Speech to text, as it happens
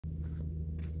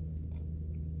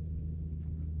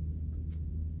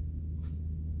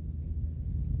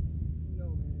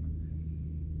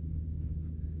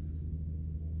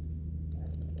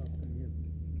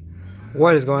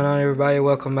What is going on, everybody?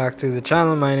 Welcome back to the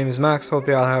channel. My name is Max. Hope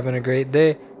you're all having a great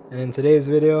day. And in today's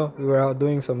video, we were out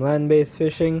doing some land-based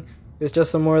fishing. It's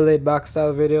just a more laid-back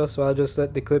style video, so I'll just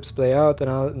let the clips play out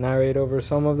and I'll narrate over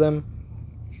some of them.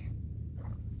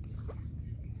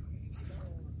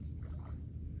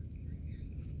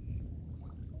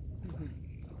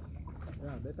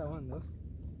 Yeah, better one though.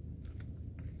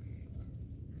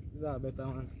 This is a better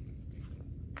one.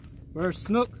 Where's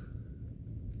Snook?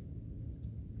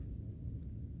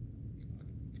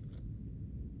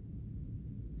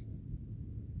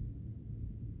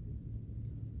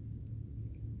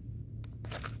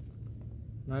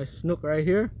 Nice Snook right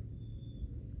here.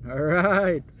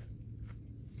 Alright.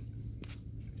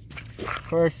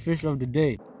 First fish of the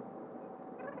day.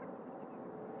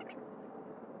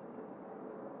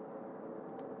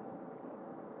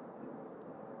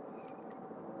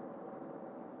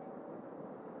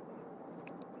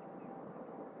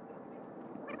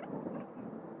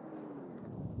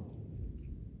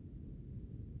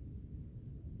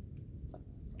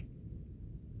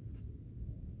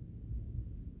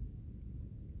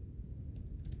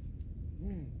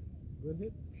 Good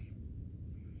hit.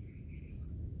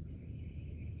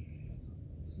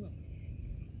 Snook.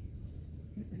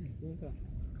 Pinta.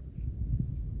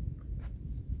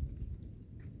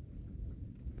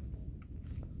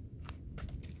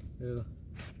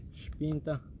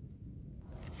 Pinta.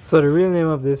 So the real name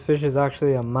of this fish is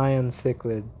actually a Mayan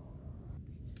Cyclid.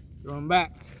 Throw him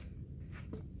back.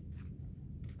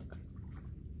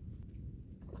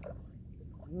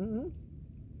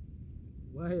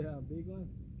 Why a big one?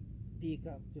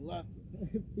 Peacock tilapia.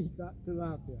 Peacock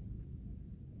tilapia.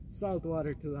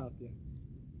 Saltwater tilapia.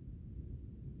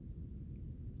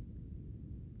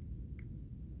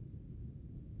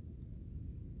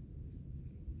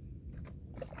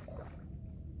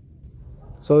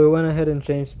 So we went ahead and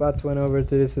changed spots, went over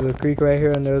to this little creek right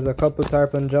here, and there was a couple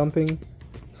tarpon jumping.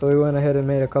 So we went ahead and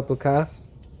made a couple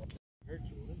casts.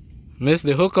 Missed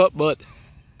the hookup, but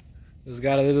it's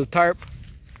got a little tarp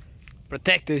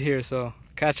protected here, so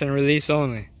catch and release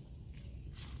only.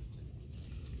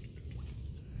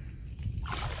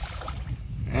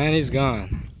 And he's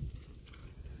gone.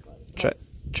 Try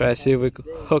to see if we can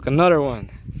hook another one.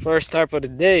 First tarp of the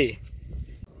day.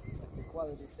 The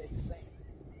quality stays the same.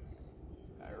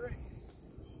 Alright.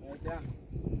 Right down.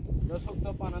 Just hooked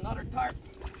up on another tarp.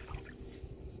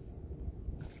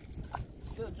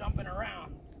 Still jumping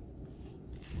around.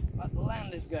 About to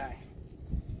land this guy.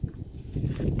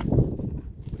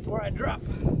 Before I drop.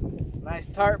 Nice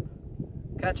tarp.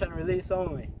 Catch and release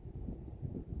only.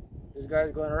 This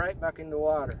guy's going right back in the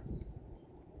water.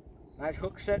 Nice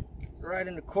hook set right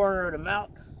in the corner of the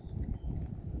mouth.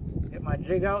 Get my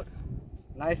jig out.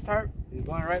 Nice tarp. He's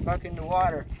going right back in the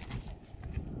water.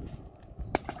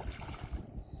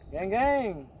 Gang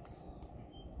gang.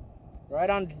 Right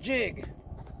on the jig.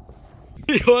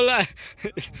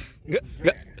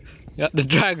 Got the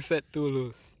drag set too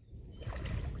loose.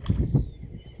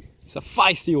 It's a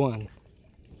feisty one.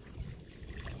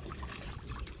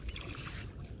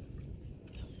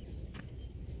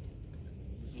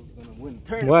 This one's gonna win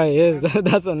tournament. Why is that?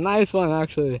 That's a nice one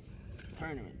actually.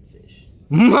 Tournament fish.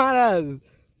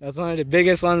 That's one of the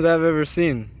biggest ones I've ever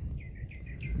seen.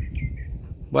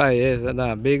 Why is that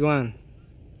a big one?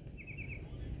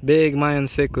 Big Mayan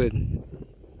Cyclid.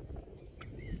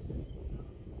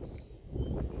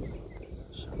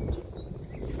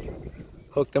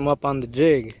 Hooked him up on the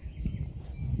jig.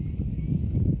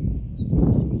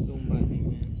 Don't bite me,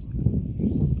 man.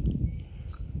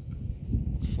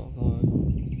 Fuck on.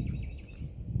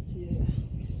 Yeah.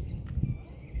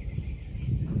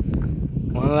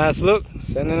 One last look,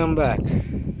 sending him back.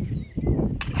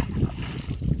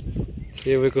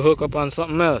 See if we could hook up on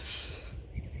something else.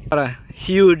 Got a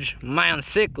huge Mayan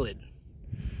Cyclid.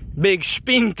 Big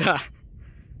Spinta.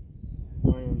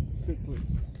 Mayan Cyclid.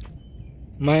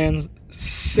 Mayan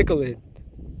Cyclid.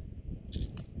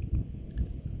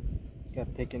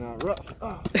 Got taken out rough.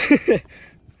 Oh.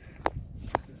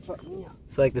 Fuck me up.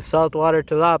 It's like the saltwater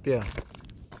tilapia.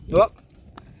 Oh,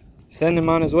 send him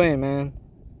on his way, man.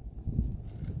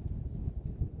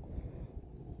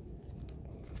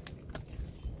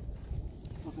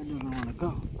 Fuck, I don't want to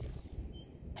go.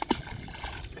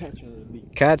 Catch and release.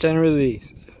 Catch and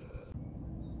release.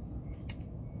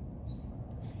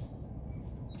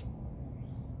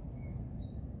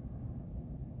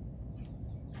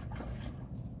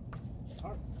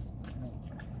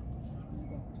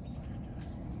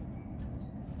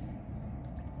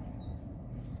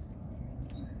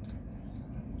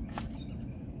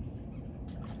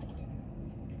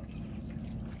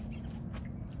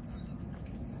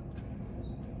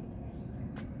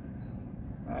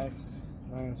 Nice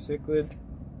Mayan Cyclid.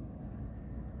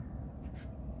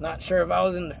 Not sure if I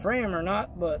was in the frame or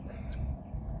not, but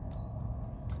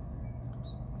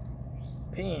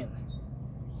peeing.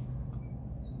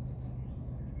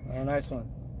 Very nice one.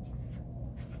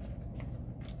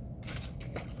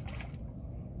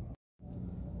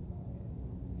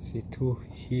 See two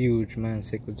huge Mayan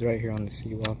Cyclids right here on the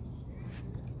seawall.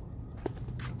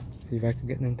 See if I can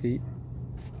get them to eat.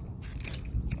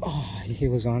 Oh, he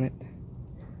was on it.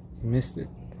 He missed it.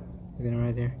 Look at him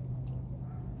right there.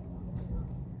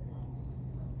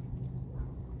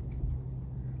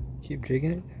 Keep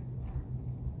jigging it.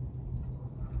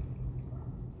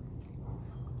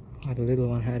 Oh, the little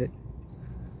one had it.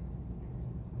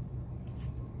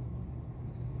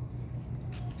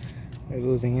 They're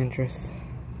losing interest.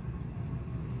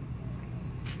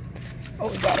 Oh,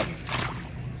 we got him.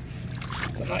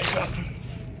 It's a nice one.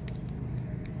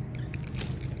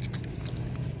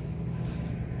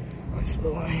 Nice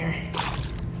little one here.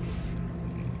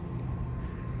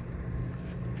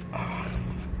 Oh.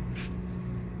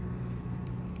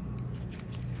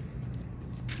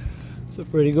 It's a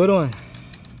pretty good one.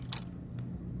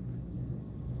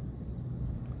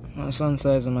 My son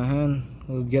size in my hand.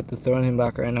 We'll get to throwing him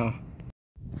back right now.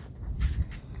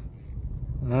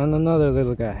 And another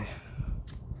little guy.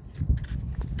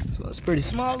 This one's pretty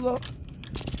small though.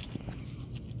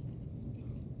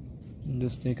 And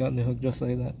just take out the hook just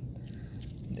like that.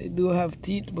 They do have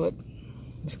teeth, but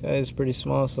this guy is pretty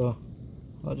small, so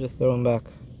I'll just throw him back.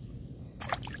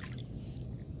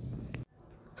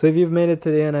 So if you've made it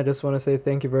to the end, I just want to say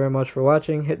thank you very much for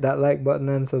watching. Hit that like button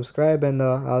and subscribe, and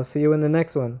I'll see you in the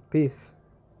next one. Peace.